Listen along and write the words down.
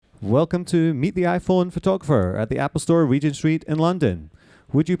Welcome to Meet the iPhone Photographer at the Apple Store, Regent Street in London.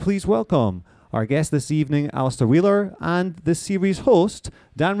 Would you please welcome our guest this evening, Alistair Wheeler, and this series host,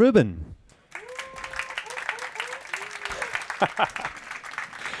 Dan Rubin.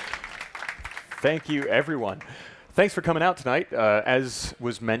 Thank you, everyone. Thanks for coming out tonight. As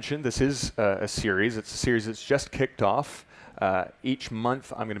was mentioned, this is a series. It's a series that's just kicked off. Each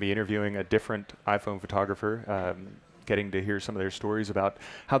month, I'm going to be interviewing a different iPhone photographer, getting to hear some of their stories about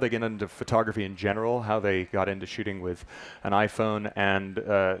how they get into photography in general, how they got into shooting with an iPhone, and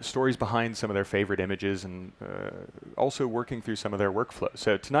stories behind some of their favorite images, and also working through some of their workflow.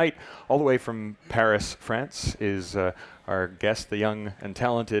 So tonight, all the way from Paris, France, is our guest, the young and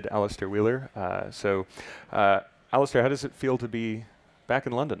talented Alistair Wheeler. Alistair, how does it feel to be back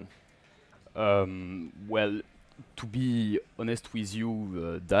in London? Well, to be honest with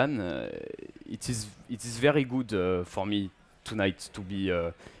you, Dan, it is very good for me tonight to be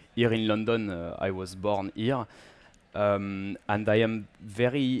here in London. I was born here, and I am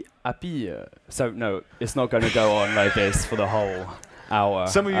very happy. So no, it's not going to go on like this for the whole hour.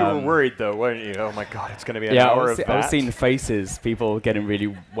 Some of you were worried, though, weren't you? Oh my God, it's going to be an yeah, hour of that. I was seeing faces, people getting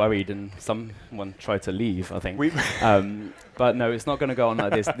really worried, and someone tried to leave, I think. But no, it's not going to go on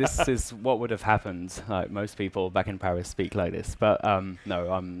like this. This is what would have happened. Like most people back in Paris speak like this, but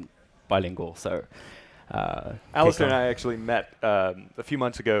no, I'm bilingual, so. Alistair and I actually met a few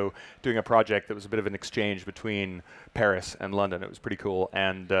months ago doing a project that was a bit of an exchange between Paris and London. It was pretty cool,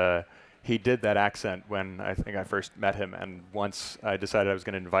 and he did that accent when I think I first met him, and once I decided I was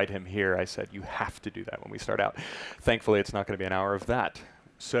going to invite him here, I said, you have to do that when we start out. Thankfully, it's not going to be an hour of that.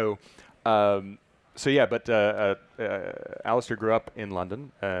 So Alistair grew up in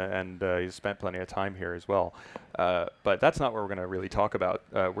London, and he's spent plenty of time here as well. But that's not what we're going to really talk about.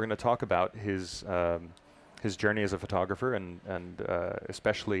 We're going to talk about his journey as a photographer, and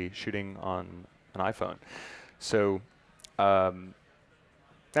especially shooting on an iPhone. So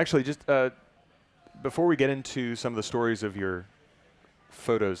actually, just before we get into some of the stories of your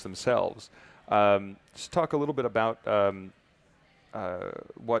photos themselves, just talk a little bit about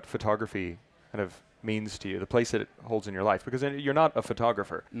what photography kind of means to you, the place that it holds in your life, because you're not a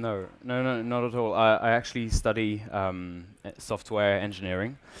photographer. No, not at all. I actually study software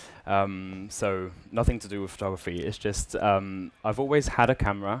engineering, so nothing to do with photography. It's just I've always had a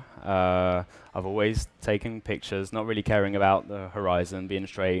camera. I've always taken pictures, not really caring about the horizon, being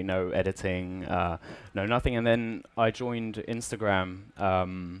straight, no editing, no nothing. And then I joined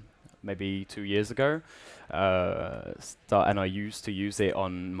Instagram maybe 2 years ago. And I used to use it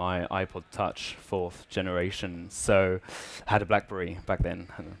on my iPod Touch 4th generation. So I had a BlackBerry back then.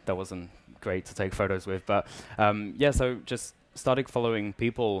 And that wasn't great to take photos with. But so just started following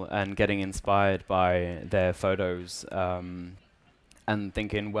people and getting inspired by their photos and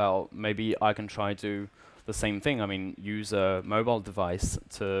thinking, well, maybe I can try to the same thing. I mean, use a mobile device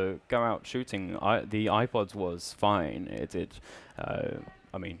to go out shooting. The iPod was fine. It did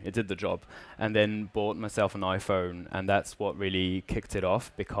the job. And then bought myself an iPhone, and that's what really kicked it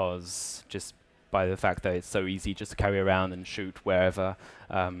off, because just by the fact that it's so easy just to carry around and shoot wherever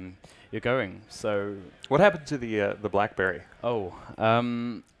you're going. So what happened to the BlackBerry?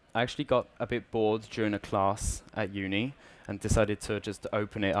 I actually got a bit bored during a class at uni and decided to just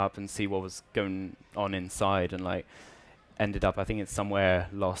open it up and see what was going on inside, and ended up, I think it's somewhere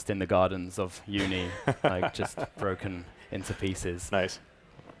lost in the gardens of uni, just broken into pieces. Nice.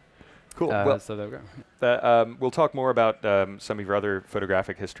 Cool. So there we go. We'll talk more about some of your other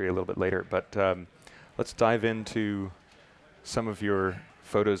photographic history a little bit later, but let's dive into some of your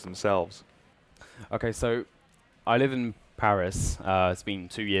photos themselves. Okay, so I live in Paris. It's been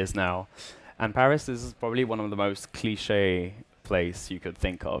 2 years now, and Paris is probably one of the most cliche place you could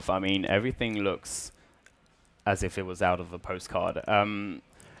think of. I mean, everything looks as if it was out of a postcard.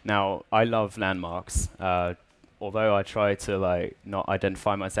 Now, I love landmarks. Although I try to not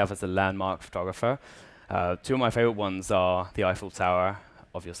identify myself as a landmark photographer, two of my favorite ones are the Eiffel Tower,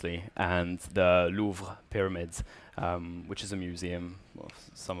 obviously, and the Louvre pyramids, which is a museum. Well,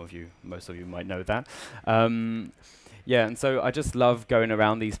 most of you might know that. And so I just love going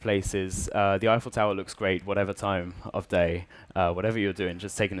around these places. The Eiffel Tower looks great, whatever time of day, whatever you're doing,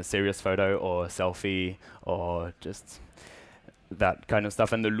 just taking a serious photo or a selfie or just that kind of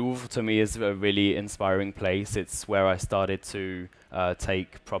stuff. And the Louvre to me is a really inspiring place. It's where I started to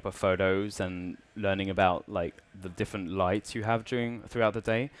take proper photos and learning about the different lights you have throughout the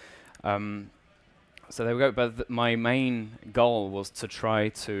day. So there we go. But my main goal was to try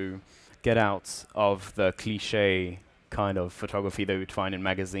to get out of the cliche kind of photography that we'd find in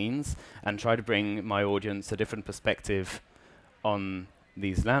magazines and try to bring my audience a different perspective on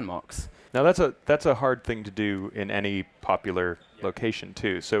these landmarks. Now that's a hard thing to do in any popular location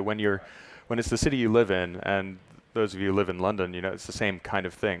too. So when it's the city you live in, and those of you who live in London, you know it's the same kind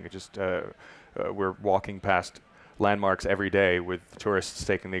of thing. It just we're walking past landmarks every day with tourists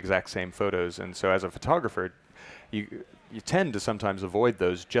taking the exact same photos, and so as a photographer, you tend to sometimes avoid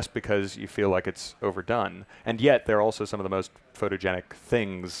those just because you feel like it's overdone, and yet they're also some of the most photogenic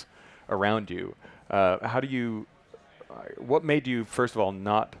things around you. What made you, first of all,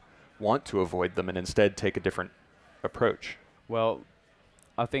 not want to avoid them and instead take a different approach? Well,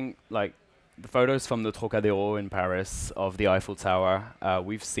 I think like the photos from the Trocadéro in Paris of the Eiffel Tower,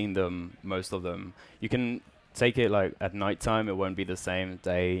 we've seen them, most of them. You can take it like at nighttime, it won't be the same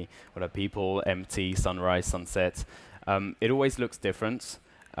day. What are people, empty, sunrise, sunset. It always looks different.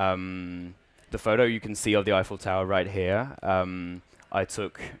 The photo you can see of the Eiffel Tower right here, I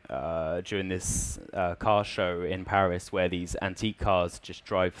took during this car show in Paris where these antique cars just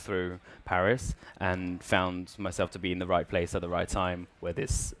drive through Paris, and found myself to be in the right place at the right time where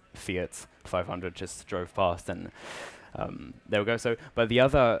this Fiat 500 just drove past, and there we go. So, but the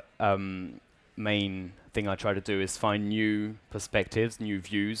other main thing I try to do is find new perspectives, new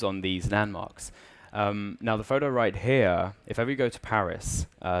views on these landmarks. Now the photo right here, if ever you go to Paris,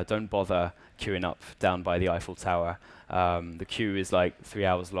 don't bother queuing up down by the Eiffel Tower. The queue is like 3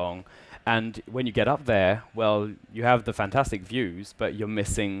 hours long. And when you get up there, well, you have the fantastic views, but you're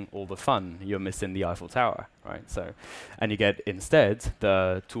missing all the fun. You're missing the Eiffel Tower, right? So, and you get instead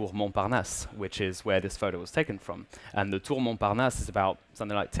the Tour Montparnasse, which is where this photo was taken from. And the Tour Montparnasse is about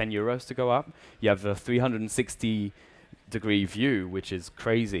something like 10 euros to go up. You have a 360-degree view, which is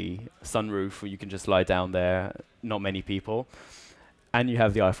crazy. Sunroof, where you can just lie down there, not many people. And you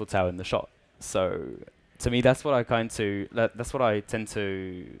have the Eiffel Tower in the shot. So, to me, that's what I that's the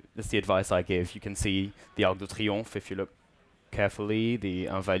advice I give. You can see the Arc de Triomphe if you look carefully, the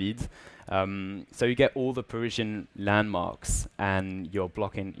Invalides. So you get all the Parisian landmarks, and you're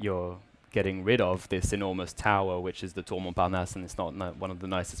getting rid of this enormous tower, which is the Tour Montparnasse, and it's not one of the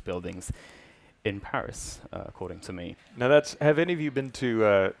nicest buildings in Paris, according to me. Now have any of you been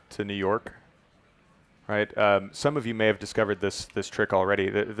to New York? Right. Some of you may have discovered this trick already.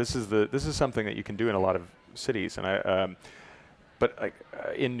 This is something that you can do in a lot of cities, and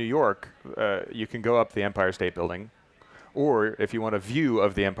in New York, you can go up the Empire State Building, or if you want a view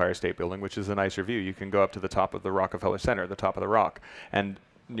of the Empire State Building, which is a nicer view, you can go up to the top of the Rockefeller Center, the top of the Rock, and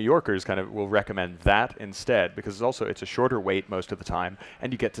New Yorkers kind of will recommend that instead because it's a shorter wait most of the time,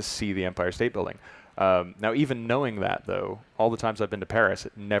 and you get to see the Empire State Building. Now, even knowing that, though, all the times I've been to Paris,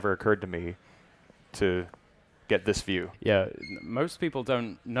 it never occurred to me to get this view. Yeah, most people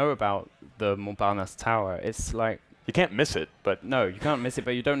don't know about the Montparnasse Tower. It's like you can't miss it, but no, you can't miss it.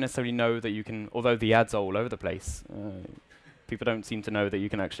 But you don't necessarily know that you can. Although the ads are all over the place, people don't seem to know that you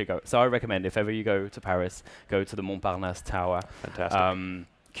can actually go. So I recommend if ever you go to Paris, go to the Montparnasse Tower. Fantastic.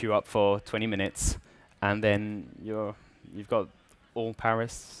 Queue up for 20 minutes, and then you've got all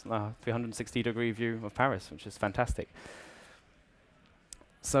Paris, 360-degree view of Paris, which is fantastic.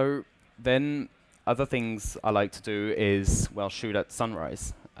 So then. Other things I like to do is, shoot at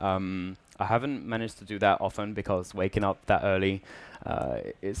sunrise. I haven't managed to do that often because waking up that early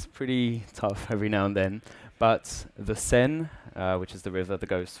is pretty tough every now and then. But the Seine, which is the river that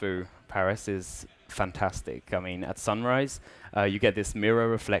goes through Paris, is fantastic. I mean, at sunrise, you get this mirror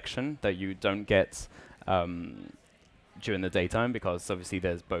reflection that you don't get during the daytime because obviously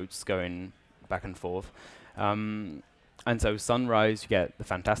there's boats going back and forth. And so sunrise, you get the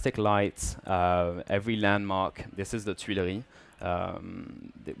fantastic lights, every landmark. This is the Tuileries,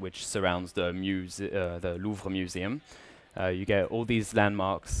 which surrounds the Louvre Museum. You get all these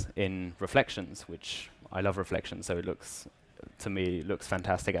landmarks in reflections, which I love reflections. So it looks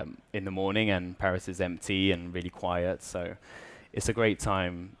fantastic in the morning, and Paris is empty and really quiet. So it's a great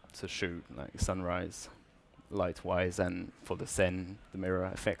time to shoot like sunrise, light-wise, and for the Seine, the mirror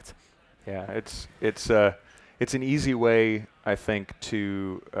effect. Yeah, it's an easy way, I think,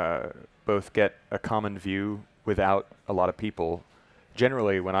 to both get a common view without a lot of people.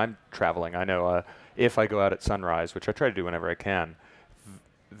 Generally, when I'm traveling, I know if I go out at sunrise, which I try to do whenever I can,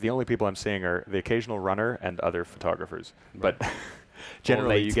 the only people I'm seeing are the occasional runner and other photographers. Right. But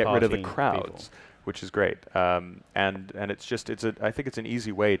generally, you get rid of the crowds, which is great. And I think it's an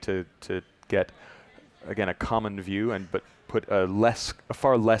easy way to get, again, a common view but put a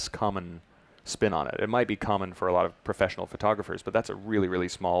far less common spin on it. It might be common for a lot of professional photographers, but that's a really, really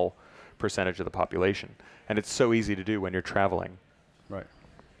small percentage of the population. And it's so easy to do when you're traveling. Right.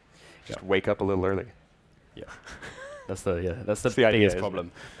 Just wake up a little early. Yeah. That's the biggest biggest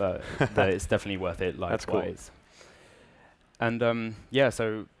problem. But it's definitely worth it life-wise. That's cool. And yeah,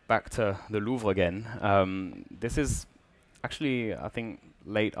 so back to the Louvre again. This is actually, I think,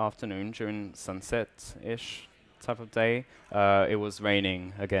 late afternoon during sunset-ish type of day. It was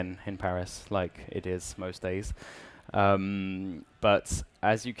raining again in Paris, like it is most days. But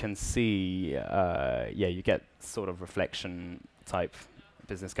as you can see, yeah, you get sort of reflection type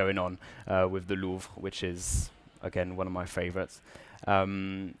business going on with the Louvre, which is, again, one of my favorites.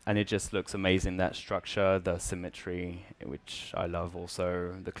 And it just looks amazing, that structure, the symmetry, which I love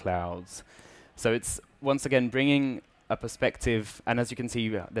also, the clouds. So it's, once again, bringing a perspective, and as you can see,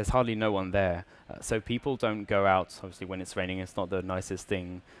 there's hardly no one there. So people don't go out, obviously, when it's raining. It's not the nicest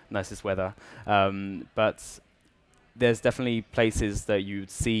thing, nicest weather. But there's definitely places that you'd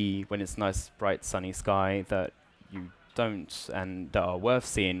see when it's nice, bright, sunny sky that you don't, and that are worth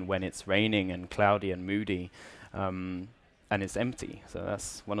seeing when it's raining and cloudy and moody, and it's empty. So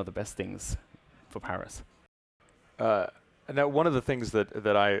that's one of the best things for Paris. Now, one of the things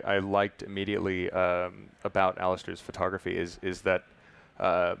that I liked immediately about Alistair's photography is that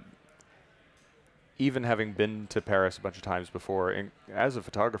even having been to Paris a bunch of times before, as a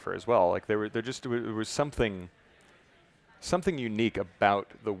photographer as well, like there was something unique about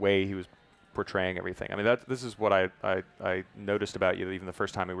the way he was portraying everything. I mean, this is what I noticed about you even the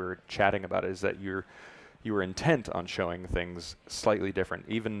first time we were chatting about it, is that you were intent on showing things slightly different,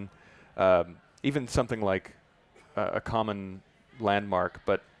 even something like a common landmark,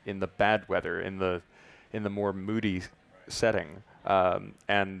 but in the bad weather, in the more moody setting. I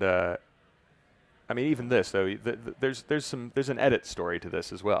mean, even this though, there's an edit story to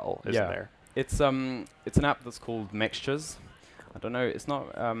this as well, isn't there? It's an app that's called Mixtures. I don't know, it's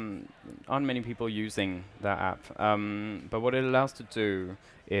not, aren't many people using that app. But what it allows to do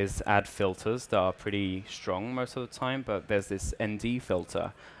is add filters that are pretty strong most of the time, but there's this ND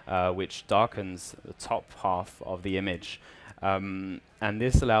filter, which darkens the top half of the image. And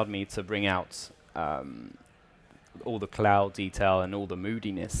this allowed me to bring out all the cloud detail and all the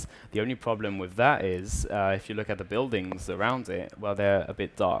moodiness. The only problem with that is, if you look at the buildings around it, well, they're a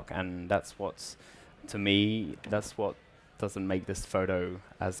bit dark, and that's what's, to me, that's what doesn't make this photo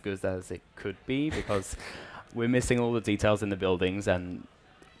as good as it could be, because we're missing all the details in the buildings, and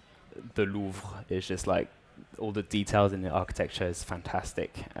the Louvre is just like, all the details in the architecture is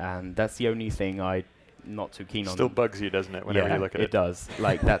fantastic, and that's the only thing I'm not too keen on. Still bugs you, doesn't it, whenever you look at it? It does.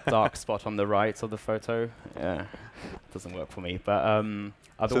 Like that dark spot on the right of the photo, doesn't work for me. But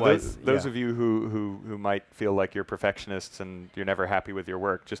otherwise, so those of you who might feel like you're perfectionists and you're never happy with your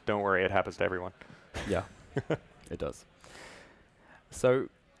work, just don't worry, it happens to everyone. Yeah, it does. So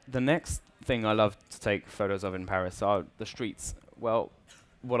the next thing I love to take photos of in Paris are the streets. Well,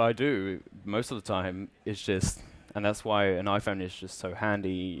 what I do most of the time is just, and that's why an iPhone is just so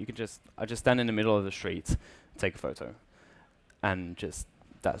handy. I just stand in the middle of the street, take a photo, and just,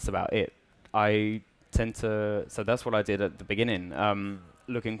 that's about it. So that's what I did at the beginning,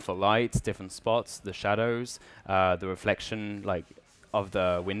 looking for lights, different spots, the shadows, the reflection, like, of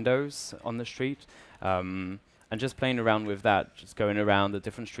the windows on the street, and just playing around with that, just going around the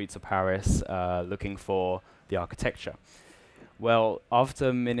different streets of Paris, looking for the architecture. Well, after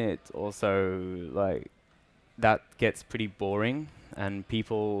a minute or so, like, that gets pretty boring, and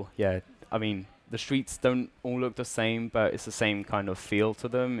people, I mean, the streets don't all look the same, but it's the same kind of feel to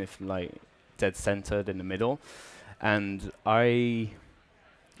them, if like dead centered in the middle. And I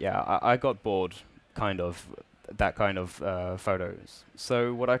got bored, kind of, that kind of photos.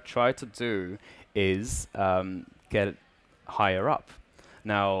 So what I tried to do is get it higher up.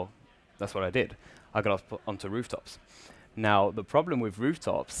 Now, that's what I did. I got up onto rooftops. Now, the problem with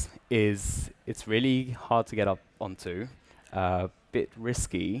rooftops is it's really hard to get up onto, a bit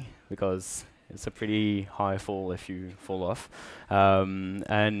risky, because it's a pretty high fall if you fall off.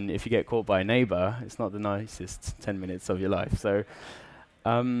 And if you get caught by a neighbor, it's not the nicest 10 minutes of your life. So,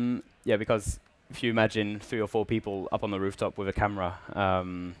 because if you imagine 3 or 4 people up on the rooftop with a camera,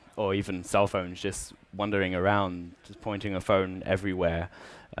 or even cell phones just wandering around, just pointing a phone everywhere,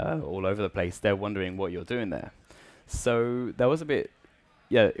 all over the place, they're wondering what you're doing there. So that was a bit,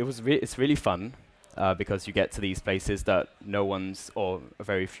 it's really fun, because you get to these places that no one's, or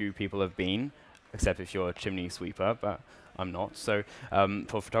very few people have been, except if you're a chimney sweeper, but I'm not. So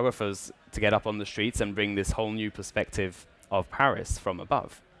for photographers to get up on the streets and bring this whole new perspective of Paris from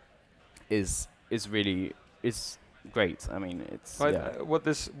above is great. I mean, it's what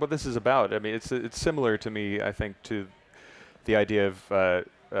this is about. I mean, it's similar to me, I think, to the idea of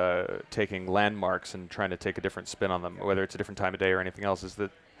taking landmarks and trying to take a different spin on them, whether it's a different time of day or anything else, is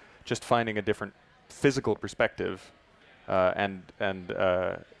that just finding a different physical perspective, and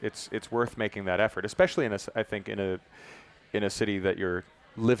it's worth making that effort, especially I think in in a city that you're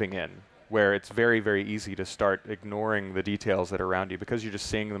living in, where it's very, very easy to start ignoring the details that are around you because you're just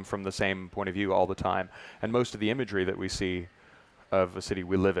seeing them from the same point of view all the time. And most of the imagery that we see of a city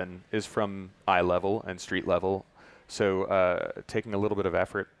we live in is from eye level and street level. So taking a little bit of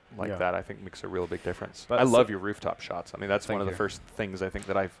effort like that, I think, makes a real big difference. But I love your rooftop shots. I mean, that's one of the first things I think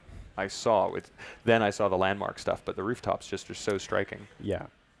that I saw. Then I saw the landmark stuff, but the rooftops just are so striking. Yeah,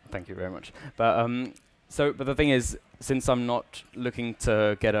 thank you very much. But but the thing is, since I'm not looking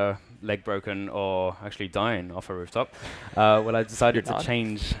to get a leg broken or actually dying off a rooftop, well, I decided to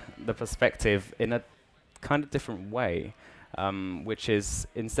change the perspective in a kind of different way, which is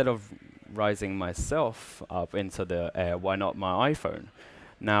instead of rising myself up into the air, why not my iPhone?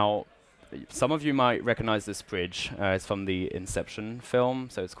 Now, some of you might recognize this bridge. It's from the Inception film,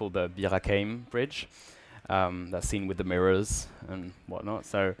 so it's called the Bir Hakeim Bridge. That's seen with the mirrors and whatnot.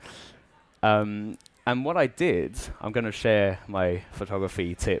 So, and what I did, I'm going to share my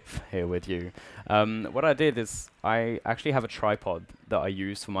photography tip here with you. What I did is I actually have a tripod that I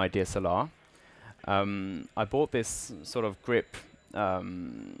use for my DSLR. I bought this sort of grip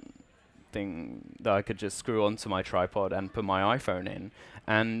thing that I could just screw onto my tripod and put my iPhone in,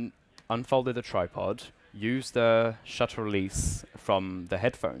 and unfolded the tripod, used the shutter release from the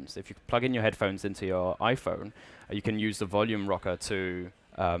headphones. If you plug in your headphones into your iPhone, you can use the volume rocker to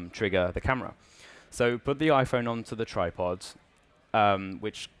trigger the camera. So put the iPhone onto the tripod,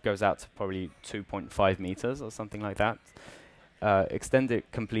 which goes out to probably 2.5 meters or something like that. Extend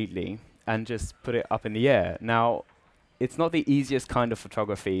it completely and just put it up in the air. Now, it's not the easiest kind of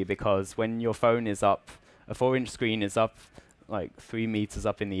photography because when your phone is up, a 4-inch screen is up like 3 meters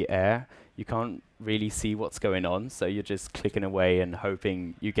up in the air, you can't really see what's going on, so you're just clicking away and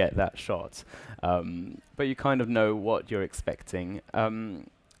hoping you get that shot. But you kind of know what you're expecting.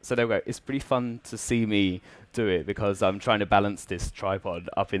 So there we go. It's pretty fun to see me do it because I'm trying to balance this tripod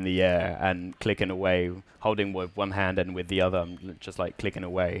up in the air and clicking away, holding with one hand and with the other, I'm just like clicking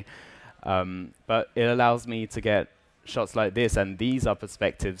away. But it allows me to get shots like this, and these are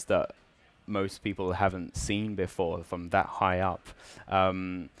perspectives that most people haven't seen before from that high up.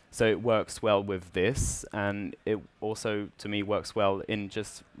 So it works well with this, and it also, to me, works well in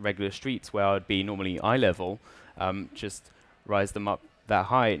just regular streets where I'd be normally eye level, just rise them up that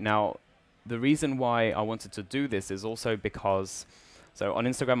high. Now, the reason why I wanted to do this is also because, so on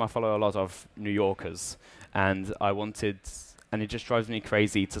Instagram I follow a lot of New Yorkers, and and it just drives me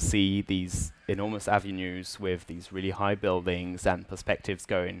crazy to see these enormous avenues with these really high buildings and perspectives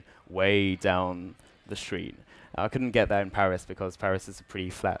going way down the street. I couldn't get that in Paris because Paris is a pretty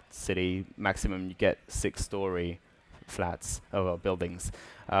flat city. Maximum you get 6-story flats or buildings.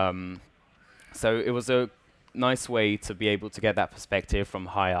 So it was a nice way to be able to get that perspective from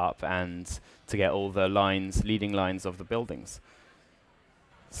high up and to get all the leading lines of the buildings.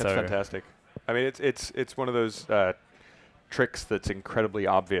 That's fantastic. I mean, it's one of those tricks that's incredibly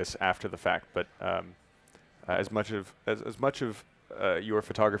obvious after the fact, but as much of your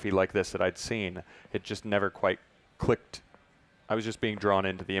photography like this that I'd seen, it just never quite clicked. I was just being drawn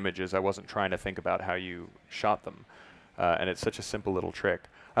into the images. I wasn't trying to think about how you shot them, and it's such a simple little trick.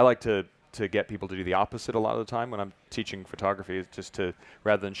 I like to get people to do the opposite a lot of the time when I'm teaching photography, is just to,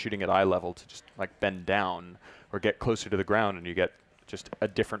 rather than shooting at eye level, to just like bend down or get closer to the ground, and you get just a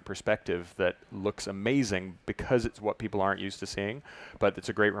different perspective that looks amazing because it's what people aren't used to seeing, but it's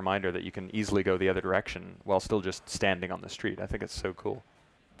a great reminder that you can easily go the other direction while still just standing on the street. I think it's so cool.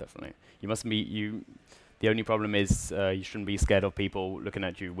 Definitely. The only problem is you shouldn't be scared of people looking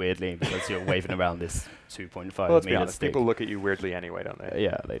at you weirdly because you're waving around this 2.5 well, let's be meter honest, stick. people look at you weirdly anyway, don't they?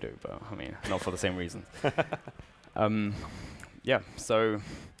 Yeah, they do, but I mean, not for the same reasons. Yeah, so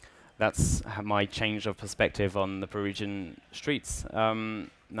that's my change of perspective on the Parisian streets.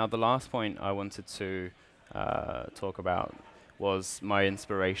 Now, the last point I wanted to talk about was my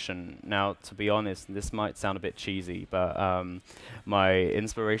inspiration. Now, to be honest, this might sound a bit cheesy, but my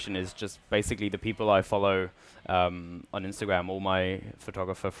inspiration is just basically the people I follow on Instagram, all my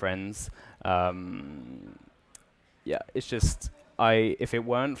photographer friends. Yeah, it's just, if it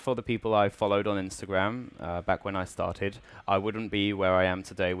weren't for the people I followed on Instagram back when I started, I wouldn't be where I am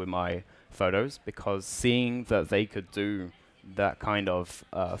today with my photos, because seeing that they could do that kind of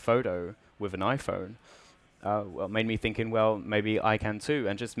photo with an iPhone made me thinking, well, maybe I can too.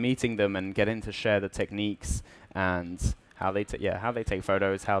 And just meeting them and getting to share the techniques and how they take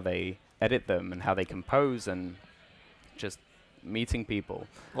photos, how they edit them, and how they compose, and just meeting people.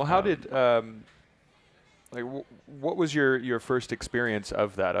 Well, how did what was your first experience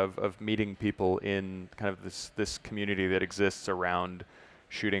of that, of meeting people in kind of this community that exists around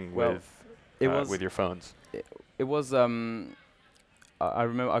shooting with your phones? it was. I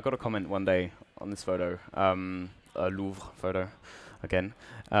remember I got a comment one day on this photo, a Louvre photo, again,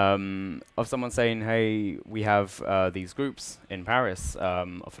 of someone saying, "Hey, we have these groups in Paris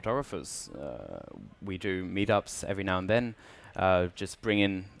of photographers. We do meetups every now and then, just bring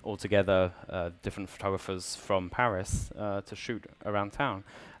in all together different photographers from Paris to shoot around town.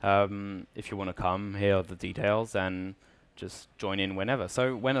 If you want to come, here are the details, and just join in whenever."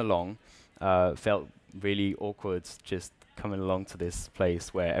 So went along, felt really awkward just coming along to this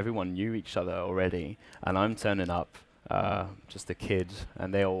place where everyone knew each other already, and I'm turning up, just a kid,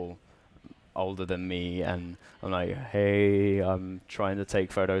 and they're all older than me, and I'm like, "Hey, I'm trying to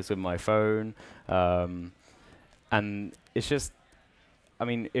take photos with my phone," and it's just, I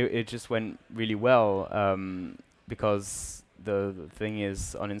mean, it just went really well, because the thing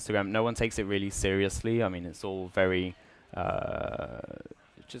is, on Instagram, no one takes it really seriously. I mean, it's all very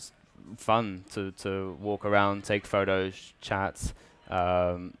just fun to walk around, take photos, chat,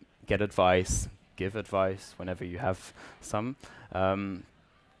 get advice, give advice whenever you have some.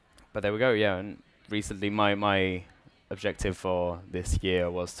 But there we go, yeah. And recently, my objective for this year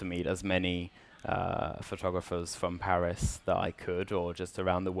was to meet as many photographers from Paris that I could, or just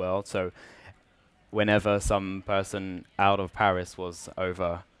around the world. So whenever some person out of Paris was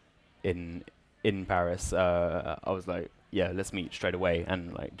over in Paris, I was like, yeah, let's meet straight away,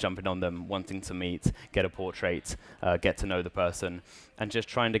 and like jumping on them, wanting to meet, get a portrait, get to know the person, and just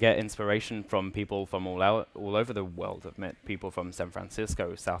trying to get inspiration from people from all over the world. I've met people from San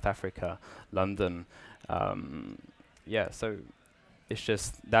Francisco, South Africa, London. Yeah, so it's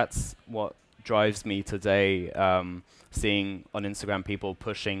just, that's what drives me today, seeing on Instagram people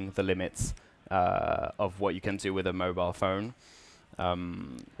pushing the limits of what you can do with a mobile phone.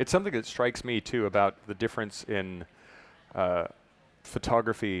 It's something that strikes me too about the difference in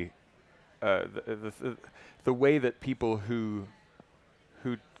photography, the way that people who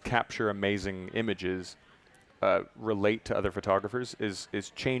capture amazing images relate to other photographers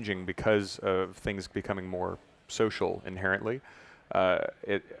is changing because of things becoming more social inherently.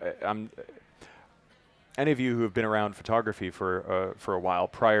 Any of you who have been around photography for a while,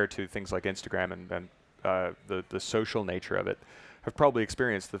 prior to things like Instagram and the social nature of it, have probably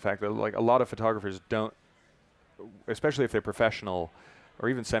experienced the fact that like a lot of photographers don't, especially if they're professional or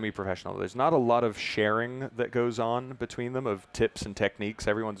even semi-professional, there's not a lot of sharing that goes on between them of tips and techniques.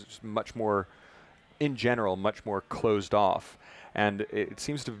 Everyone's just much more, in general, much more closed off. And it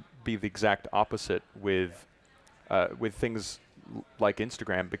seems to be the exact opposite with things like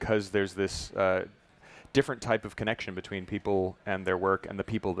Instagram, because there's this different type of connection between people and their work and the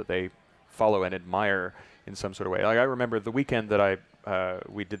people that they follow and admire in some sort of way. Like I remember the weekend that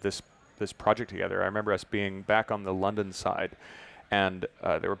we did this project together. I remember us being back on the London side, and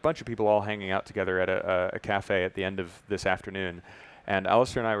there were a bunch of people all hanging out together at a cafe at the end of this afternoon. And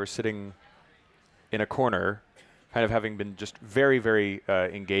Alistair and I were sitting in a corner, kind of having been just very, very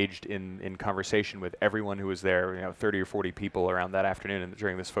engaged in conversation with everyone who was there, 30 or 40 people around that afternoon and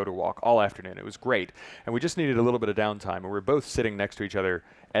during this photo walk all afternoon. It was great. And we just needed a little bit of downtime, and we were both sitting next to each other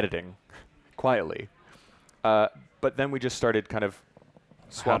editing quietly. But then we just started kind of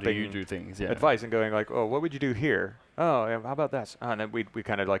swapping how do you do things, advice and going like, "Oh, what would you do here? Oh, yeah, how about this?" And then we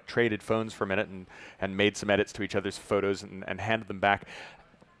kind of like traded phones for a minute and made some edits to each other's photos and handed them back.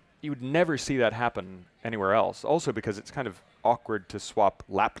 You would never see that happen anywhere else. Also because it's kind of awkward to swap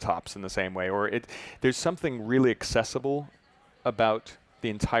laptops in the same way, or there's something really accessible about the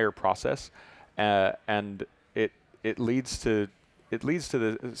entire process, and it leads to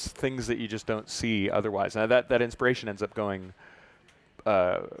the things that you just don't see otherwise. Now that inspiration ends up going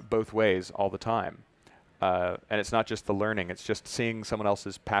both ways all the time, and it's not just the learning; it's just seeing someone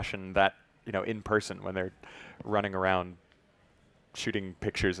else's passion that in person when they're running around shooting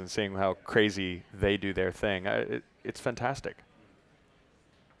pictures and seeing how crazy they do their thing. It's fantastic.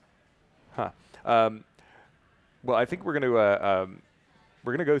 Well, I think we're going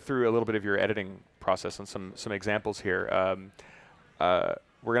to go through a little bit of your editing process and some examples here. We're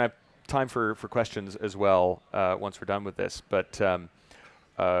going to have time for questions as well once we're done with this. But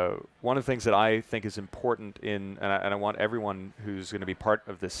one of the things that I think is important and I want everyone who's going to be part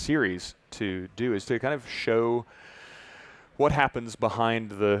of this series to do is to kind of show what happens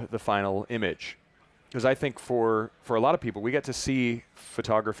behind the final image. Because I think for a lot of people, we get to see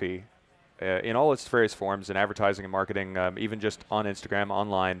photography in all its various forms in advertising and marketing, even just on Instagram,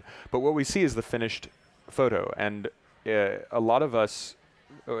 online. But what we see is the finished photo. And a lot of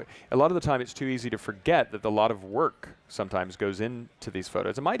the time, it's too easy to forget that a lot of work sometimes goes into these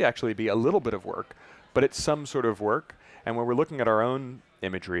photos. It might actually be a little bit of work, but it's some sort of work. And when we're looking at our own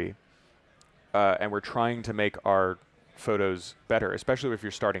imagery, and we're trying to make our photos better, especially if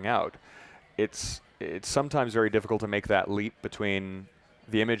you're starting out, it's sometimes very difficult to make that leap between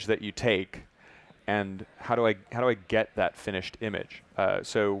the image that you take and how do I get that finished image.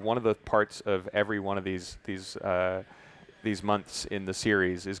 So one of the parts of every one of these months in the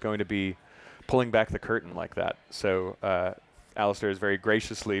series is going to be pulling back the curtain like that. So Alistair has very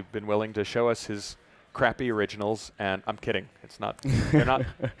graciously been willing to show us his crappy originals, and I'm kidding. It's not. They're not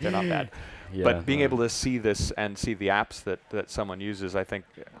bad. Yeah, But being able to see this and see the apps that someone uses, I think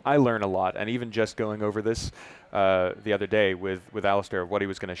I learn a lot. And even just going over this the other day with Alistair, what he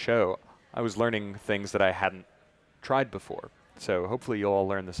was going to show, I was learning things that I hadn't tried before. So hopefully you'll all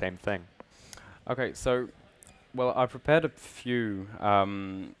learn the same thing. Okay, so, well, I prepared a few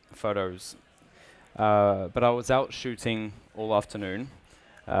photos, but I was out shooting all afternoon,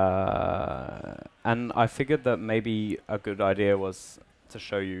 and I figured that maybe a good idea was to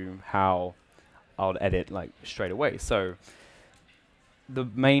show you how I'll edit like straight away. So the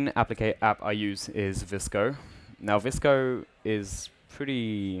main app I use is VSCO. Now VSCO is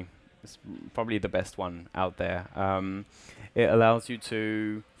it's probably the best one out there. It allows you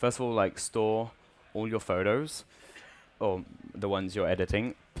to, first of all, like store all your photos, or the ones you're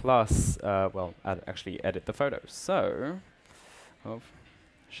editing, plus, actually edit the photos. So,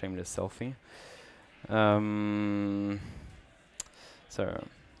 shameless selfie. So,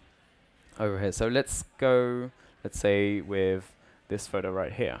 over here. So let's go, let's say, with this photo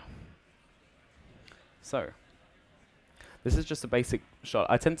right here. So, this is just a basic shot.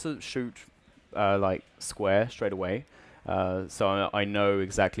 I tend to shoot like square straight away, so I know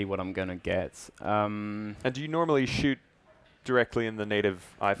exactly what I'm gonna get. And do you normally shoot directly in the native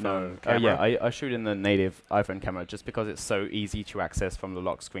iPhone camera? Yeah, I shoot in the native iPhone camera just because it's so easy to access from the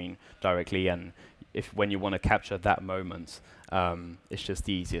lock screen directly, and when you want to capture that moment, it's just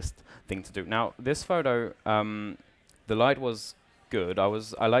the easiest thing to do. Now, this photo, the light was good. I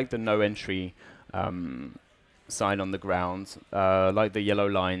like the no entry sign on the ground, like the yellow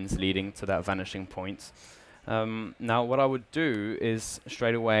lines leading to that vanishing point. Now what I would do is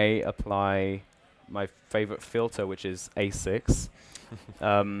straight away apply my favorite filter, which is A6,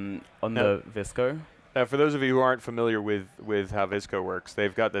 on the VSCO. For those of you who aren't familiar with how VSCO works,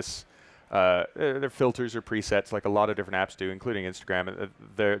 they've got this, their filters or presets like a lot of different apps do, including Instagram.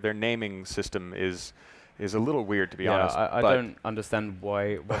 Their naming system is a little weird, to be honest. I don't understand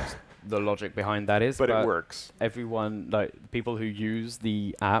what the logic behind that is. But it works. Everyone, like people who use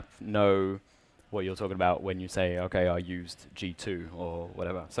the app, know what you're talking about when you say, okay, I used G2 or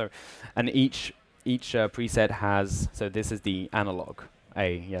whatever. So, and each preset has, so this is the analog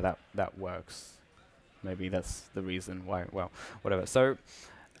A. Yeah, that works. Maybe that's the reason why. Well, whatever. So,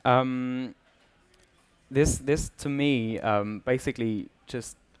 this to me, basically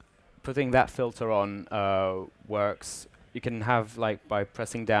just putting that filter on works. You can have, like, by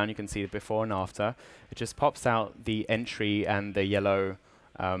pressing down, you can see the before and after. It just pops out the entry and the yellow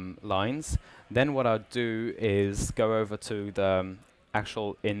lines. Then what I'll do is go over to the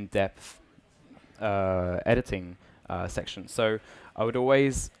actual in-depth editing section. So I would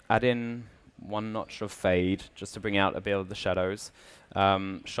always add in one notch of fade just to bring out a bit of the shadows,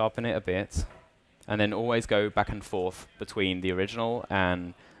 sharpen it a bit, and then always go back and forth between the original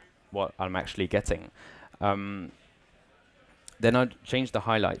and what I'm actually getting. Then I'd change the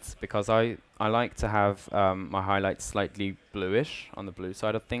highlights, because I like to have my highlights slightly bluish on the blue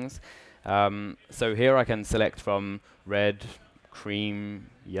side of things. So here I can select from red, cream,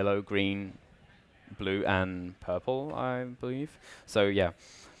 yellow, green, blue, and purple, I believe. So yeah,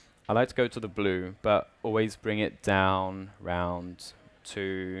 I like to go to the blue, but always bring it down round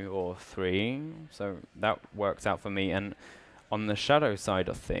 2 or 3. So that works out for me. And on the shadow side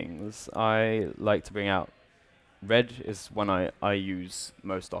of things, I like to bring out red is one I use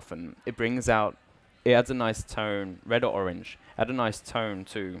most often. It adds a nice tone, red or orange, add a nice tone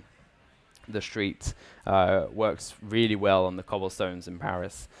to the street. Works really well on the cobblestones in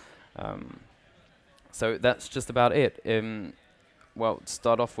Paris. So that's just about it. Well, to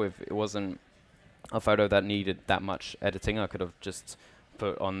start off with, it wasn't a photo that needed that much editing. I could have just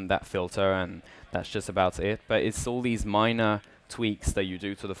put on that filter and that's just about it. But it's all these minor tweaks that you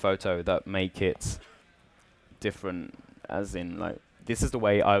do to the photo that make it different, as in, like, this is the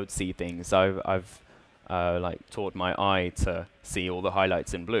way I would see things. I've like taught my eye to see all the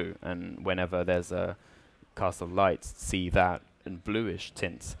highlights in blue, and whenever there's a cast of light, see that in bluish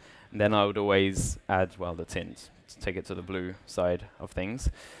tints. And then I would always add, well, the tint to take it to the blue side of things.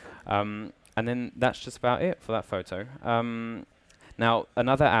 And then that's just about it for that photo. Now,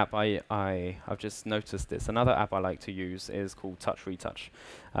 another app I've just noticed this. Another app I like to use is called Touch Retouch.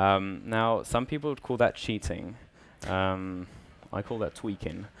 Now, some people would call that cheating. I call that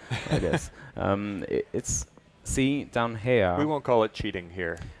tweaking, I guess. It's see down here. We won't call it cheating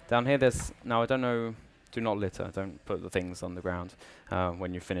here. Down here, there's now I don't know. Do not litter. Don't put the things on the ground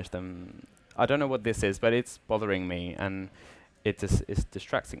when you finish them. I don't know what this is, but it's bothering me and it's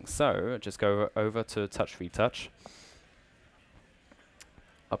distracting. So just go over to Touch Retouch.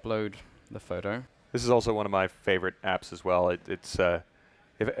 Upload the photo. This is also one of my favorite apps as well. It's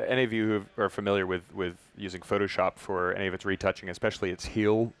if any of you who are familiar with using Photoshop for any of its retouching, especially its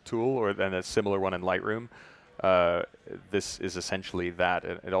Heal tool, or then a similar one in Lightroom, this is essentially that.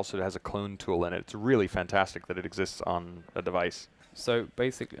 It also has a clone tool in it. It's really fantastic that it exists on a device. So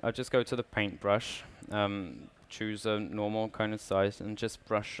basically, I just go to the paintbrush, choose a normal kind of size, and just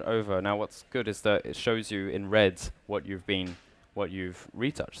brush over. Now, what's good is that it shows you in red what you've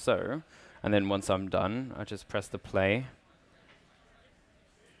retouched. So, and then once I'm done, I just press the play,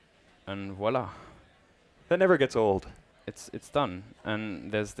 and voila, That never gets old. it's done.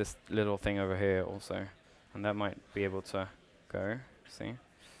 And there's this little thing over here also, and that might be able to go. See.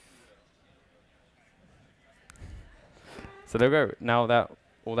 So there we go. Now that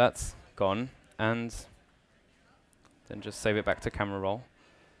all that's gone, and then just save it back to camera roll,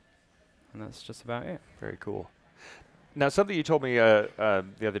 and that's just about it. Very cool. Now, something you told me the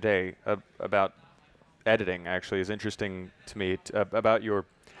other day about editing actually is interesting to me about your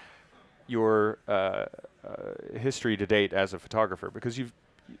history to date as a photographer, because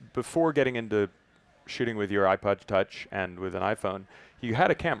before getting into shooting with your iPod Touch and with an iPhone, you had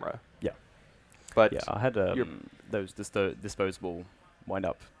a camera. Yeah. But Yeah, I had those disposable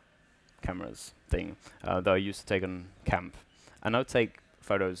wind-up cameras thing that I used to take on camp, and I would take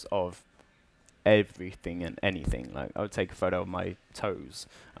photos of everything and anything. Like I would take a photo of my toes.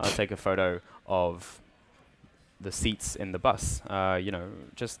 I would take a photo of the seats in the bus.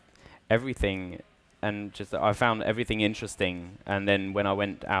 Just everything, and just I found everything interesting. And then when I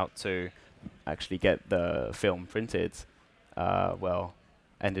went out to actually get the film printed, went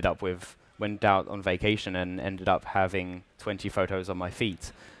out on vacation and ended up having 20 photos of my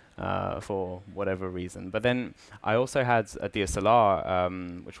feet for whatever reason. But then I also had a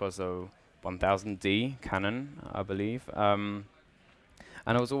DSLR, which was a 1000D Canon, I believe. And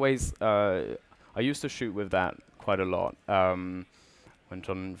I was always, I used to shoot with that quite a lot. Went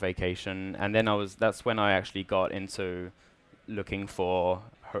on vacation, and then that's when I actually got into looking for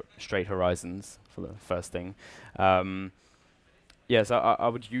straight horizons for the first thing. So I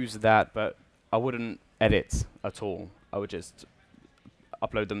would use that, but I wouldn't edit at all. I would just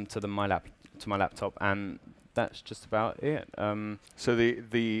upload them to my laptop, and that's just about it. So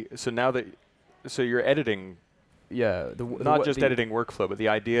you're editing. Yeah, Not just editing workflow, but the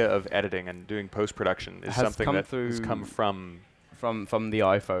idea of editing and doing post production is something that has come from the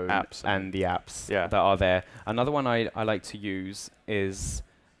iPhone apps and the apps that are there. Another one I like to use is,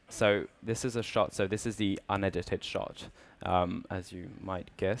 so this is a shot. So this is the unedited shot, as you might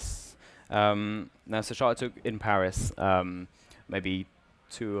guess. Now it's a shot I took in Paris, maybe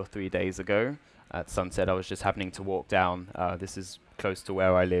 2 or 3 days ago at sunset. I was just happening to walk down. This is close to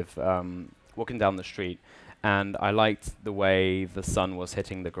where I live. Walking down the street, and I liked the way the sun was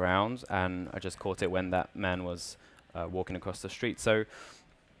hitting the ground, and I just caught it when that man was walking across the street. So I'm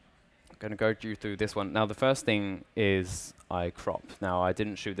going to go through this one. Now the first thing is I crop. Now I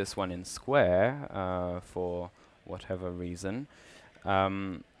didn't shoot this one in square for whatever reason,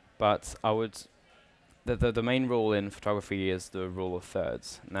 but I would. The main rule in photography is the rule of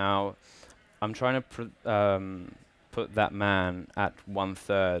thirds. Now I'm trying to put that man at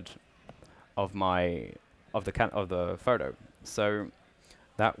 1/3 of the photo, so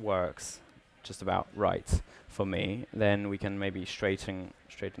that works just about right for me. Then we can maybe straighten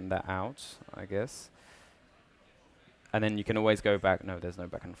that out, I guess, and then you can always go back. No, there's no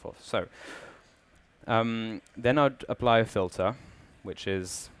back and forth. So then I'd apply a filter, which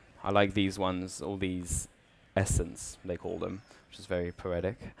is, I like these ones, all these essence they call them, which is very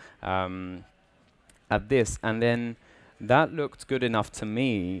poetic. At this, and then that looked good enough to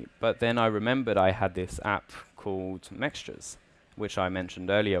me, but then I remembered I had this app called Mextures, which I mentioned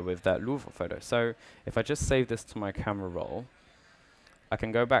earlier with that Louvre photo. So if I just save this to my camera roll, I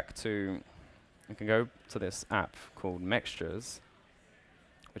can go to this app called Mextures,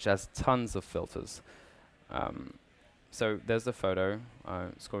 which has tons of filters. So there's the photo.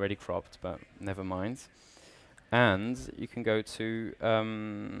 It's already cropped, but never mind. And you can go to,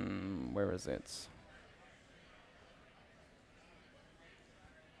 where is it?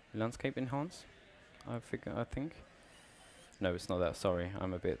 Landscape Enhance, I think. No, it's not that. Sorry,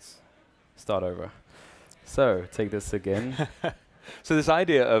 I'm a bit. Start over. So take this again. So this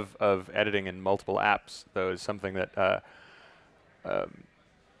idea of editing in multiple apps, though, is something that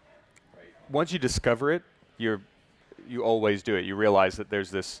once you discover it, you always do it. You realize that there's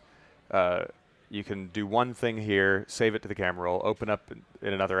this. You can do one thing here, save it to the camera roll, open up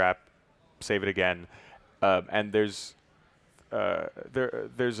in another app, save it again, and there's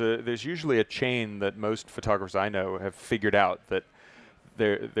usually a chain that most photographers I know have figured out that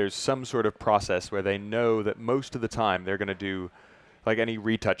there's some sort of process where they know that most of the time they're going to do, like any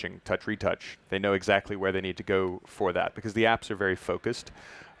retouching, retouch. They know exactly where they need to go for that because the apps are very focused.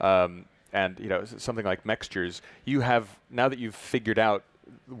 And something like Mextures, you have, now that you've figured out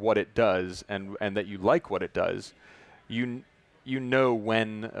what it does and that you like what it does, you know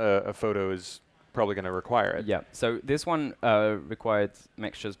when a photo is probably going to require it. Yeah. So this one required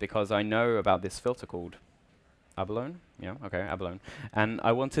Mextures because I know about this filter called Abalone. Yeah. Okay. Abalone. And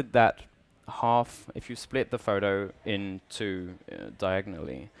I wanted that half. If you split the photo into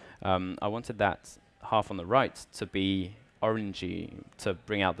diagonally, I wanted that half on the right to be orangey to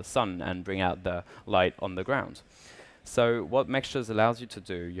bring out the sun and bring out the light on the ground. So what Mextures allows you to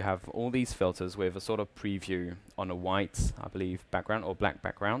do, you have all these filters with a sort of preview on a white, I believe, background or black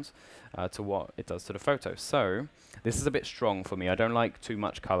background to what it does to the photo. So this is a bit strong for me. I don't like too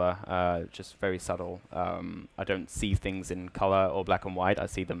much color, just very subtle. I don't see things in color or black and white. I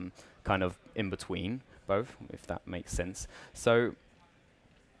see them kind of in between both, if that makes sense. So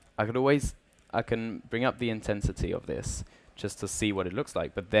I can bring up the intensity of this just to see what it looks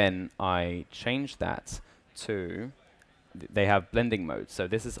like, but then I change that to they have blending mode. So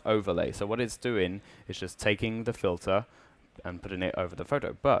this is overlay. So what it's doing is just taking the filter and putting it over the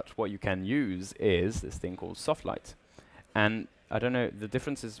photo. But what you can use is this thing called soft light. And I don't know, the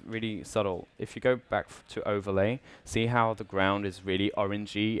difference is really subtle. If you go back to overlay, see how the ground is really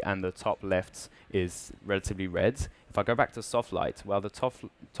orangey and the top left is relatively red. If I go back to soft light, well, the top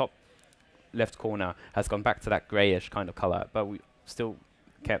left corner has gone back to that grayish kind of color, but we still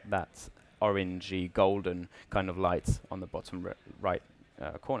kept that orangey golden kind of light on the bottom right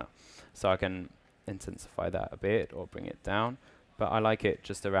corner. So I can intensify that a bit or bring it down, but I like it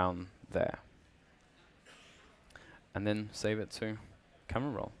just around there. And then save it to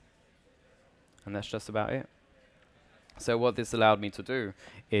camera roll. And that's just about it. So what this allowed me to do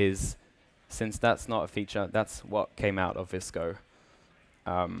is, since that's not a feature, that's what came out of VSCO.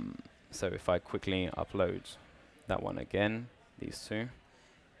 So if I quickly upload that one again, these two.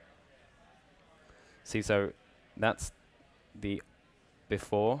 See, so that's the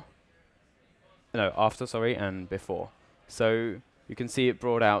after, and before. So you can see it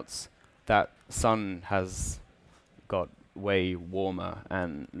brought out that sun has got way warmer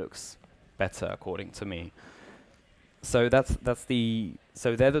and looks better according to me. So they're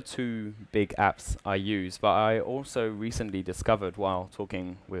the two big apps I use, but I also recently discovered while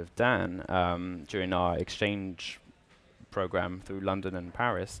talking with Dan during our exchange program through London and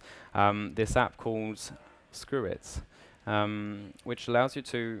Paris, this app called Screwit, which allows you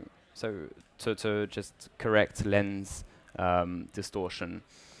to just correct lens distortion.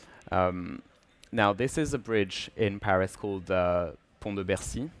 Now this is a bridge in Paris called the Pont de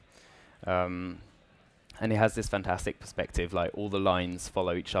Bercy. And it has this fantastic perspective, like all the lines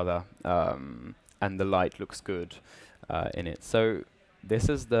follow each other, and the light looks good in it. So this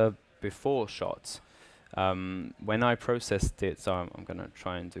is the before shot. When I processed it, so I'm going to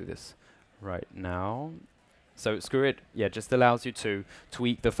try and do this right now. So Screwit, just allows you to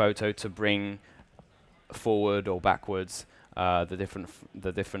tweak the photo to bring forward or backwards to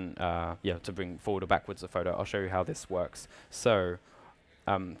bring forward or backwards the photo. I'll show you how this works. So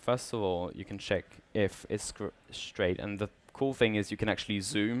first of all, you can check if it's straight, and the cool thing is you can actually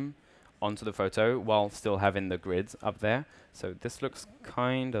zoom onto the photo while still having the grid up there. So this looks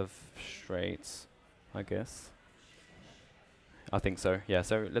kind of straight, I guess. I think so, yeah,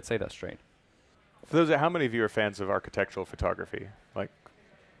 so let's say that's straight. For those, how many of you are fans of architectural photography? Like,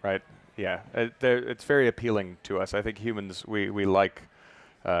 right? Yeah, it's very appealing to us. I think humans, we like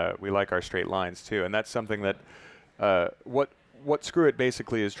our straight lines too, and that's something that what Screwit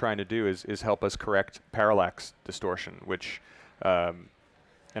basically is trying to do is help us correct parallax distortion, which when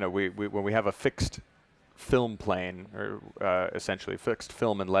we have a fixed film plane, or essentially fixed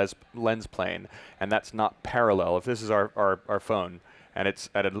film and lens plane, and that's not parallel. If this is our phone and it's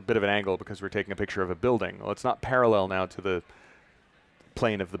at a bit of an angle because we're taking a picture of a building, well, it's not parallel now to the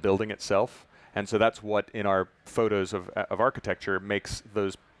plane of the building itself, and so that's what in our photos of architecture makes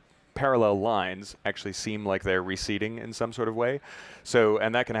those parallel lines actually seem like they're receding in some sort of way. So,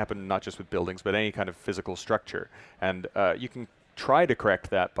 and that can happen not just with buildings, but any kind of physical structure. And you can try to correct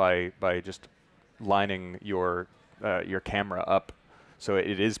that by just lining your camera up so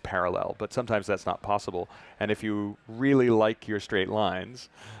it is parallel, but sometimes that's not possible. And if you really like your straight lines,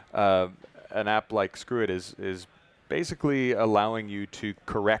 an app like Screw It is basically allowing you to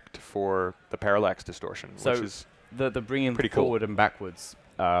correct for the parallax distortion, So which is the bringing pretty cool. forward and backwards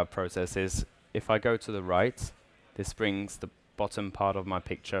process is, if I go to the right, this brings the bottom part of my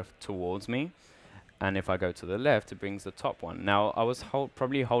picture towards me, and if I go to the left, it brings the top one. Now, I was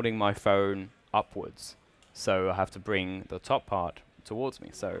probably holding my phone upwards, so I have to bring the top part towards me.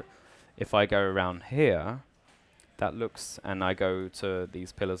 So if I go around here, that looks, and I go to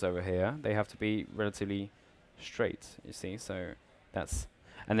these pillars over here, they have to be relatively straight, you see. So that's,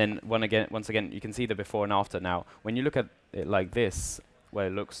 and then once again, you can see the before and after. Now, when you look at it like this, well,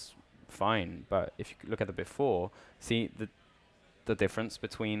 it looks fine, but if you look at the before, see the difference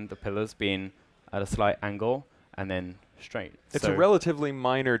between the pillars being at a slight angle and then straight. It's so a relatively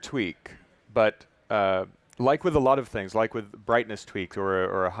minor tweak, but like with a lot of things, like with brightness tweaks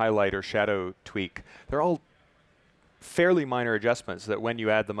or a highlight or shadow tweak, they're all fairly minor adjustments that when you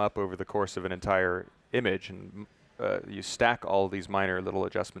add them up over the course of an entire image and you stack all these minor little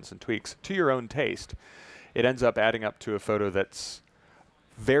adjustments and tweaks to your own taste, it ends up adding up to a photo that's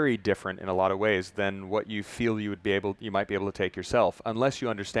very different in a lot of ways than what you feel you might be able to take yourself, unless you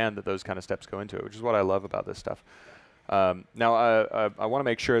understand that those kind of steps go into it, which is what I love about this stuff. Now, I want to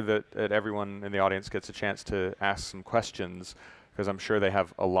make sure that everyone in the audience gets a chance to ask some questions, because I'm sure they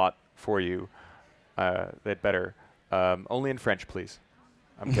have a lot for you. They'd better. Only in French, please.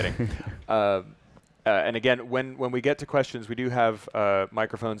 I'm kidding. And again, when we get to questions, we do have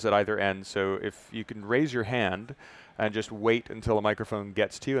microphones at either end. So if you can raise your hand and just wait until a microphone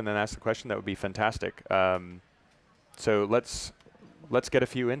gets to you and then ask the question, that would be fantastic. So let's get a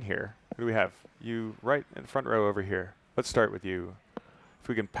few in here. Who do we have? You right in front row over here. Let's start with you. If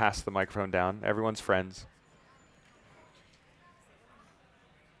we can pass the microphone down. Everyone's friends.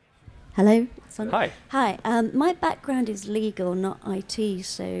 Hello. Hi. Hi. My background is legal, not IT,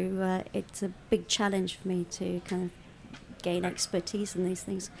 so it's a big challenge for me to kind of gain expertise in these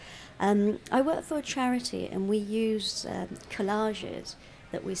things. I work for a charity, and we use collages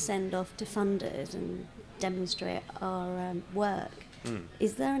that we send off to funders and demonstrate our work.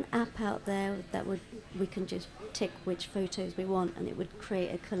 Is there an app out there that we can just tick which photos we want, and it would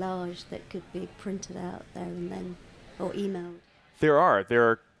create a collage that could be printed out there and then, or emailed? There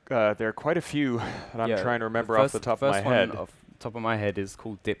are quite a few that I'm trying to remember off the top of my head. One off the top of my head is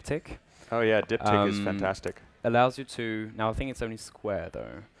called Diptych. Oh yeah, Diptych is fantastic. Allows you to, now I think it's only square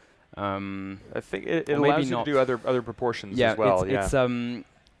though. I think it allows you to do other proportions as well. It's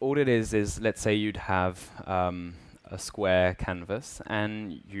all it is let's say you'd have a square canvas,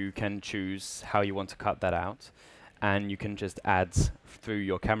 and you can choose how you want to cut that out, and you can just add through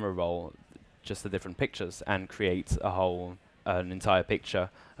your camera roll just the different pictures and create an entire picture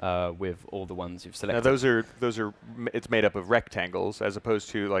with all the ones you've selected. Now those are it's made up of rectangles, as opposed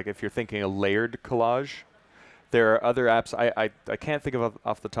to, like, if you're thinking a layered collage. There are other apps, I can't think of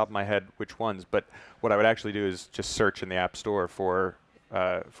off the top of my head which ones, but what I would actually do is just search in the App Store for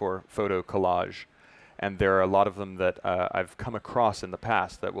photo collage. And there are a lot of them that I've come across in the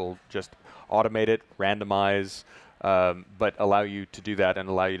past that will just automate it, randomize, but allow you to do that and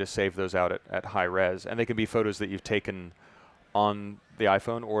allow you to save those out at high res. And they can be photos that you've taken on the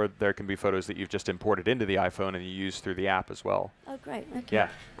iPhone, or there can be photos that you've just imported into the iPhone and you use through the app as well. Oh, great. Okay. Yeah.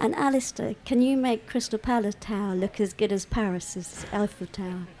 And Alistair, can you make Crystal Palace Tower look as good as Paris's Eiffel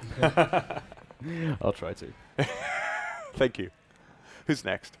Tower? I'll try to. Thank you. Who's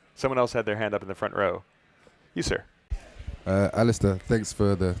next? Someone else had their hand up in the front row. You, sir. Alistair, thanks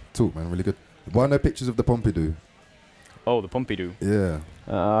for the talk, man. Really good. Why no pictures of the Pompidou? Oh, the Pompidou. Yeah.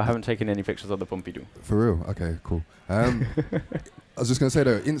 I haven't taken any pictures of the Pompidou. For real? Okay, cool. I was just going to say,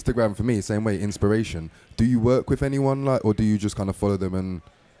 though, Instagram for me, same way, inspiration. Do you work with anyone, like, or do you just kind of follow them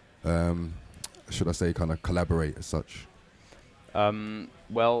and, should I say, kind of collaborate as such?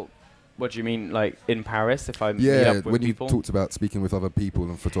 Well, what do you mean, like in Paris, if I meet Yeah, up with when people? you talked about speaking with other people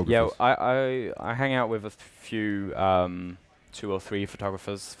and photographers. Yeah, I hang out with a few, 2 or 3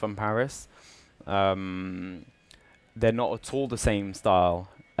 photographers from Paris. They're not at all the same style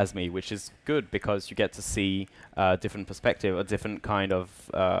as me, which is good because you get to see a different perspective, a different kind of,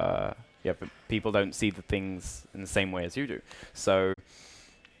 but people don't see the things in the same way as you do. So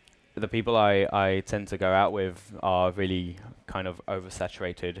the people I tend to go out with are really kind of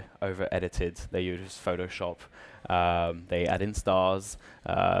oversaturated, over-edited. They use Photoshop. They add in stars,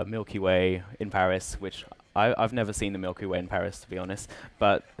 Milky Way in Paris, which I've never seen the Milky Way in Paris, to be honest,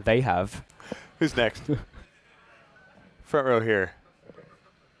 but they have. Who's next? Front row here.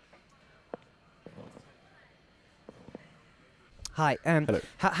 Hi. Hello.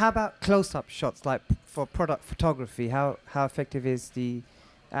 How about close-up shots, like for product photography? How effective is the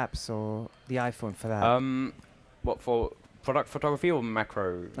apps or the iPhone for that? What, for product photography or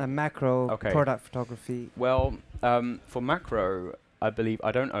macro? Macro Okay. product photography. Well, for macro, I believe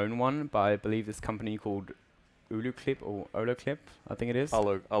I don't own one, but I believe this company called Uloclip or Oloclip, I think it is.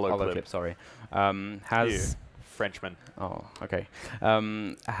 Oloclip. Sorry. Has Frenchman. Oh, okay.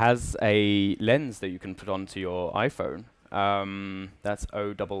 Has a lens that you can put onto your iPhone. That's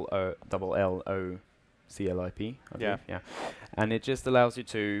OLLOCLIP. Yeah. And it just allows you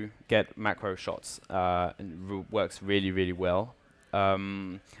to get macro shots, and works really, really well.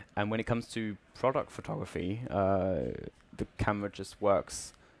 And when it comes to product photography, the camera just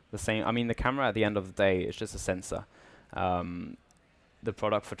works the same. I mean, the camera at the end of the day is just a sensor. The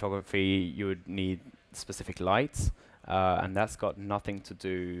product photography, you would need specific lights, and that's got nothing to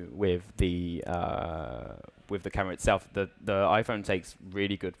do with the camera itself. The iPhone takes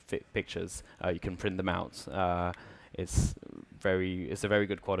really good pictures. You can print them out. It's a very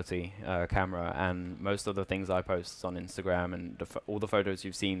good quality camera, and most of the things I post on Instagram and all the photos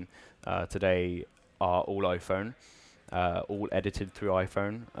you've seen today are all iPhone, all edited through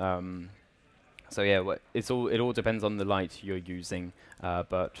iPhone. So yeah, it all depends on the light you're using.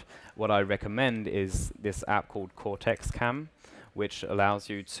 But what I recommend is this app called Cortex Cam, which allows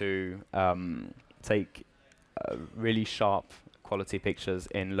you to take really sharp quality pictures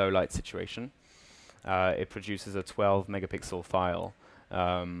in low light situation. It produces a 12 megapixel file,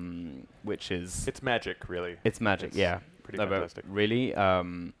 which is... It's magic, really. It's magic, yeah. Pretty fantastic. Really,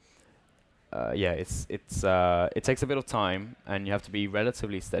 it takes a bit of time, and you have to be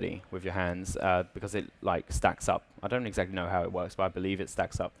relatively steady with your hands because it stacks up. I don't exactly know how it works, but I believe it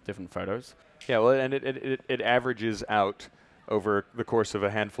stacks up different photos. Yeah, well, and it averages out over the course of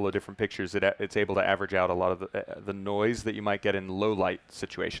a handful of different pictures. It's able to average out a lot of the noise that you might get in low light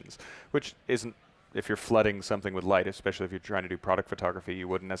situations, which isn't, if you're flooding something with light, especially if you're trying to do product photography, you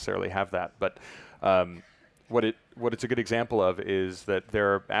wouldn't necessarily have that. But what it's a good example of is that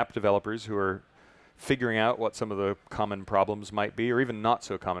there are app developers who are figuring out what some of the common problems might be, or even not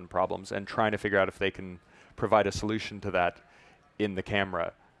so common problems, and trying to figure out if they can provide a solution to that in the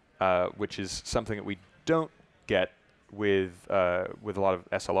camera, which is something that we don't get with a lot of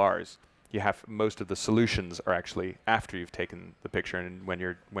SLRs. Most of the solutions are actually after you've taken the picture and when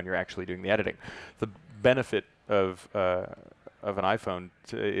you're actually doing the editing. The benefit of an iPhone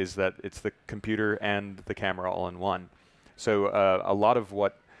is that it's the computer and the camera all in one. So a lot of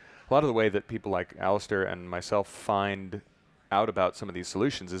the way that people like Alistair and myself find out about some of these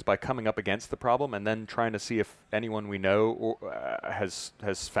solutions is by coming up against the problem and then trying to see if anyone we know has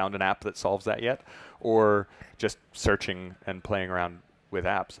found an app that solves that yet, or just searching and playing around with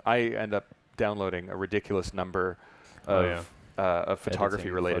apps. I end up downloading a ridiculous number of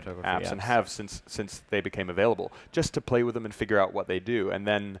photography-related apps, and have since they became available, just to play with them and figure out what they do. And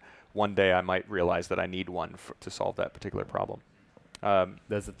then one day I might realize that I need one to solve that particular problem.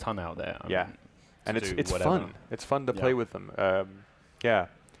 There's a ton out there. And it's fun. It's fun to play with them.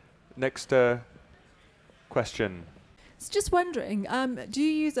 Next question. So just wondering, do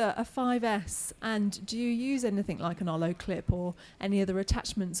you use a 5S, and do you use anything like an Oloclip or any other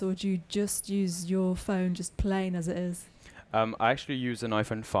attachments, or do you just use your phone just plain as it is? I actually use an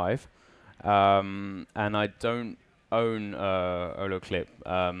iPhone 5, and I don't own Oloclip.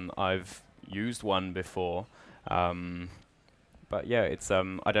 I've used one before, but yeah, it's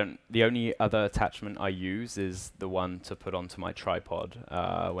the only other attachment I use is the one to put onto my tripod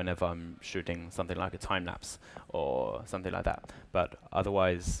whenever I'm shooting something like a time lapse or something like that. But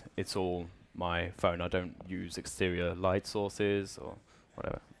otherwise, it's all my phone. I don't use exterior light sources or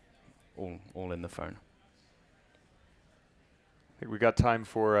whatever. All in the phone. I think we got time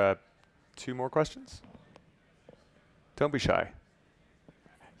for 2 more questions. Don't be shy.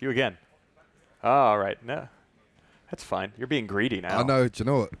 You again. Oh, all right. No. That's fine. You're being greedy now. I know. Do you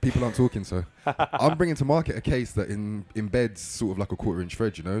know what? People aren't talking, so I'm bringing to market a case that embeds sort of like a 1/4-inch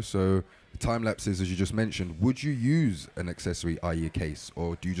thread, So time lapses, as you just mentioned, would you use an accessory, i.e. a case,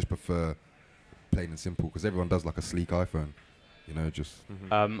 or do you just prefer plain and simple? Because everyone does like a sleek iPhone, just...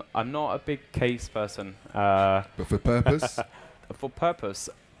 I'm not a big case person. But for purpose? For purpose,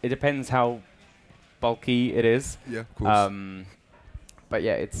 it depends how bulky it is. Yeah, of course. but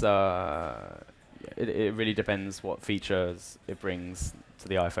yeah, it's it really depends what features it brings to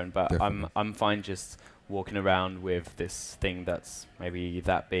the iPhone. But Definitely. I'm fine just walking around with this thing that's maybe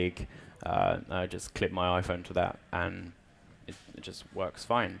that big. I just clip my iPhone to that, and it just works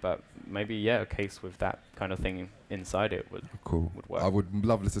fine. But maybe a case with that kind of thing inside it would Cool. work. I would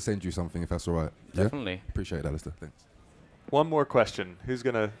love to send you something if that's all right. Definitely. Yeah? Appreciate it, Alistair. Thanks. One more question. Who's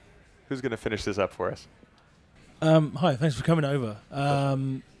gonna finish this up for us? Hi, thanks for coming over.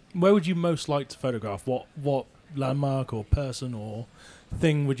 Where would you most like to photograph? What landmark or person or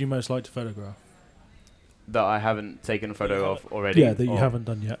thing would you most like to photograph? That I haven't taken a photo of already. Yeah, that you or- haven't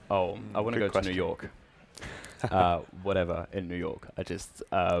done yet. Oh, I want to Good go to question. New York. Whatever in New York. I just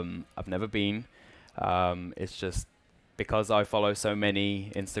I've never been. It's just because I follow so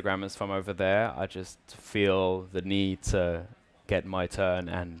many Instagrammers from over there. I just feel the need to get my turn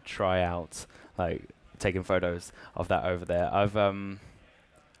and try out like taking photos of that over there.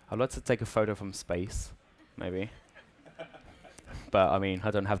 I'd like to take a photo from space, maybe. But I mean,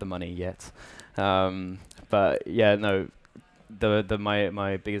 I don't have the money yet. But yeah, no.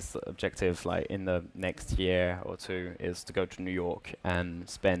 My biggest objective, like in the next year or two, is to go to New York and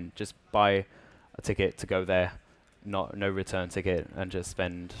just buy a ticket to go there, no return ticket, and just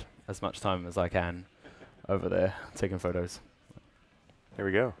spend as much time as I can over there taking photos. There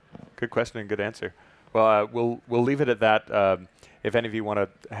we go. Good question and good answer. Well, we'll leave it at that. If any of you want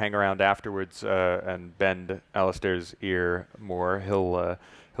to hang around afterwards and bend Alistair's ear more, he'll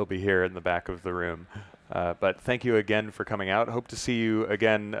be here in the back of the room. But thank you again for coming out. Hope to see you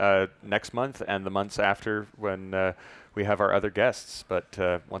again next month and the months after when we have our other guests. But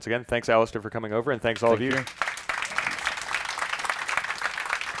once again, thanks, Alistair, for coming over, and thanks all of you. Thank you.